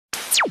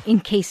in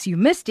case you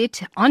missed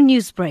it on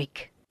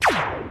Newsbreak.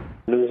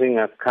 Losing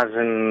a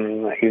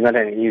cousin is not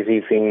an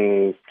easy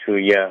thing to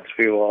hear.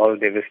 We were all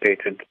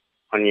devastated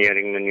on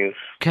hearing the news.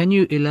 Can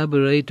you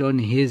elaborate on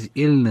his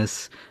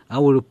illness?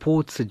 Our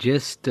reports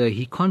suggest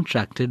he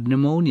contracted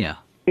pneumonia.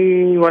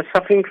 He was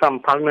suffering from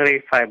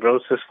pulmonary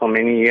fibrosis for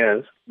many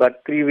years,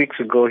 but 3 weeks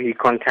ago he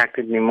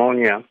contracted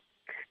pneumonia.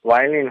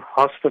 While in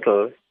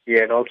hospital, he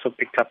had also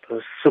picked up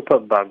a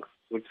superbug,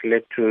 which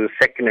led to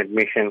second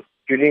admission.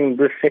 During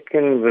this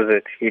second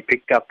visit, he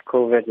picked up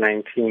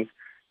COVID-19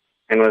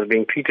 and was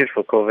being treated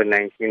for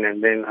COVID-19,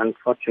 and then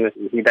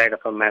unfortunately he died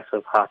of a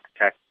massive heart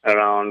attack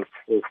around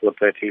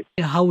 4:30.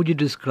 How would you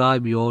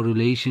describe your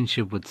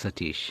relationship with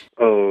Satish?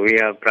 Oh, we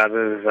are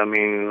brothers.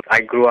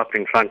 I grew up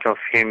in front of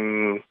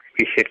him.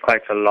 We shared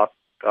quite a lot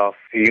of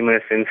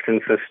humorous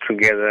instances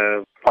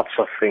together, lots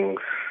of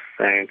things,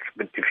 and it's a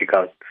bit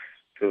difficult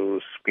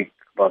to speak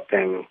about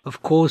them.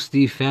 Of course,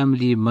 the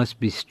family must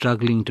be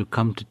struggling to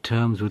come to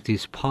terms with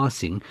his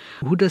passing.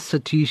 Who does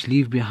Satish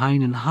leave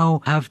behind and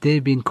how have they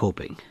been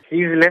coping?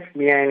 He's left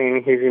behind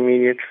in his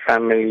immediate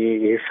family.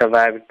 He's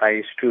survived by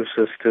his two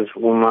sisters,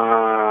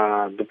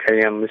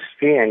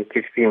 Dhupelia-Mesthrie and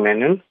Kidar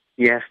Ramgobin.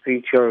 He has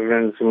 3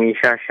 children,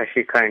 Zumisha,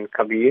 Shashika and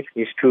Kabir.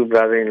 His 2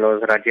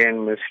 brother-in-laws,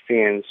 Rajan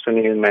Mesthrie and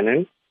Sunil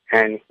Menon,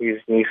 and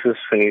his nieces,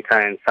 Sunita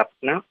and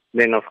Sapna.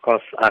 Then, of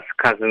course, us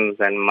cousins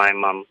and my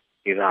mum,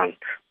 his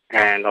aunt.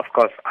 And, of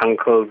course,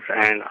 uncles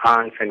and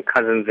aunts and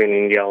cousins in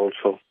India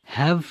also.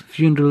 Have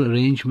funeral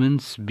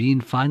arrangements been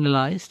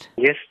finalized?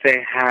 Yes,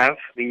 they have.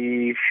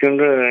 The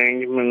funeral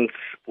arrangements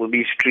will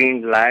be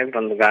streamed live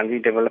on the Gandhi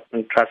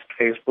Development Trust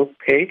Facebook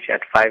page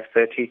at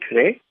 5:30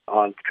 today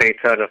on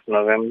 23rd of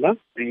November.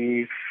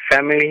 The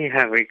family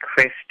have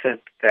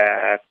requested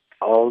that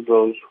all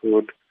those who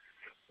would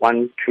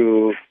want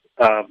to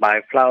buy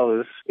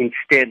flowers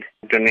instead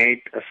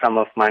donate a sum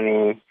of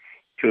money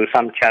to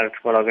some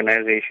charitable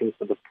organization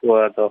for the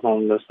poor, the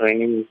homeless, or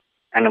any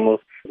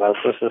animal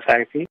welfare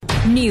society.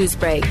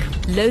 Newsbreak,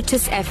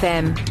 Lotus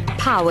FM,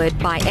 powered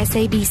by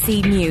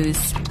SABC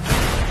News.